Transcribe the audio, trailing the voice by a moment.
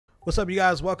What's up, you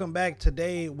guys? Welcome back.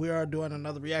 Today we are doing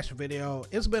another reaction video.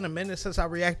 It's been a minute since I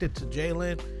reacted to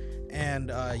Jalen, and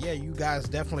yeah, you guys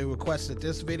definitely requested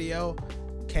this video.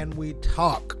 Can we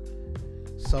talk?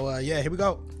 So yeah, here we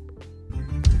go.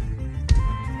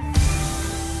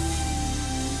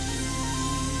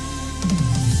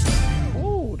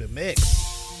 Ooh, the mix.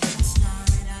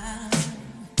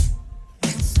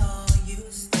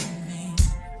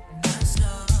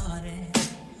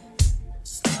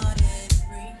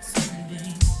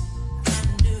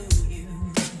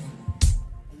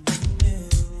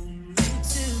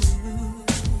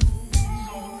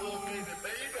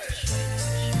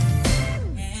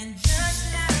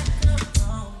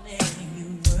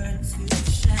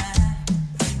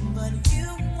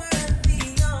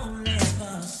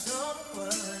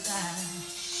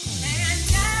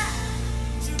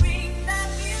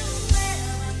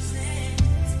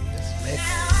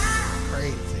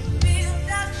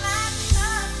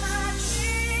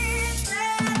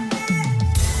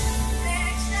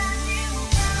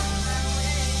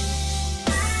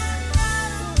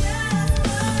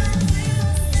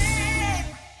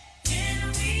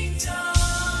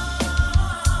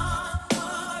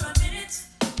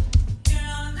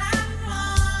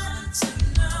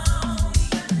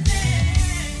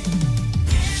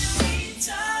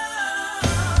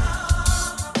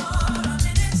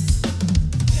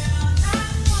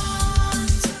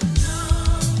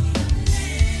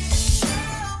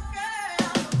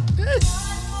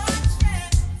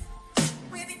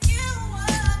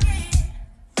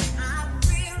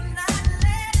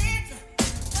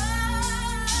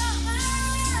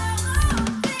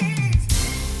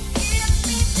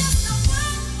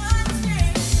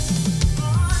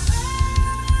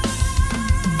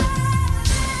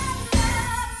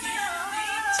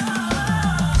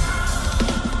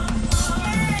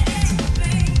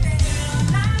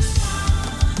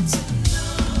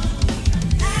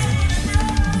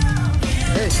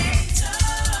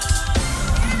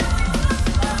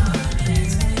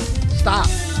 Stop.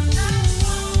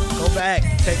 Go back.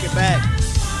 Take it back.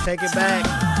 Take it back.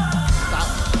 Stop.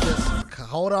 Just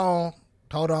hold on.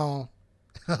 Hold on.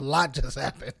 A lot just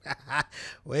happened.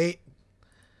 Wait.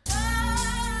 Bring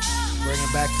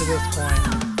it back to this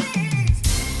point.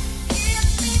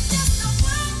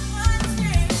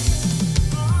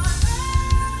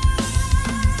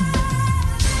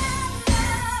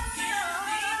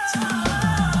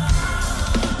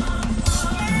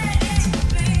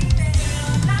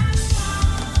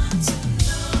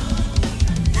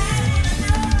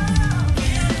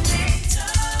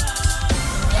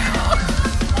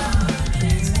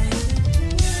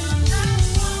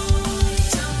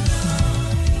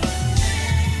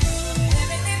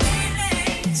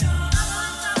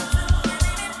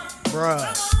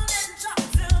 Bruh.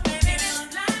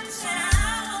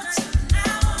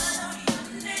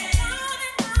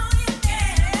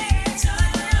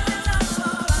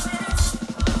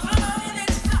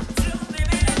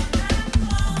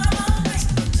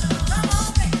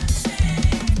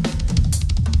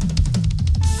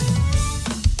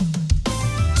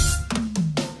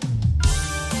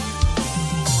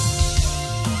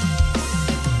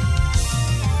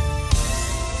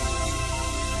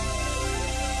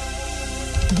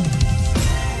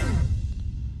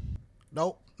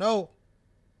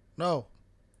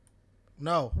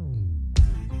 No.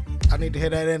 I need to hear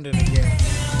that ending again.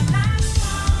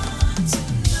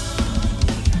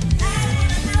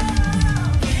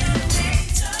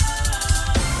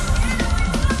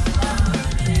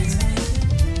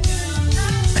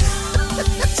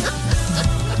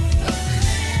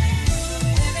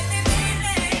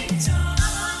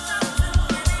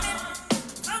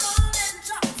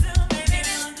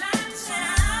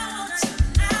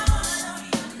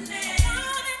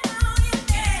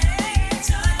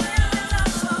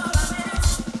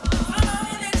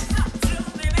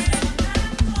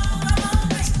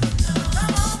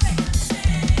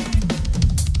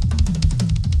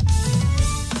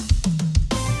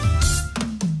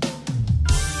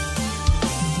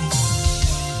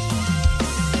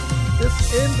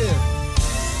 Ended.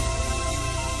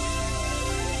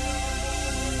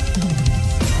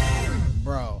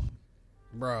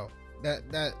 Bro,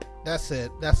 that's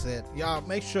it. Y'all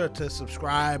make sure to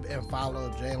subscribe and follow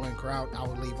Jalen Crout. I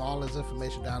will leave all his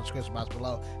information down in the description box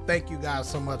below. Thank you guys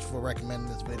so much for recommending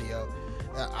this video.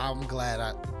 I'm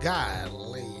glad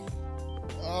golly.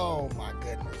 Oh my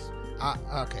goodness.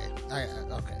 Okay,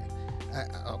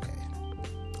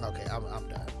 I'm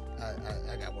done.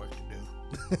 I got work to do.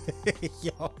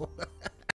 Yo.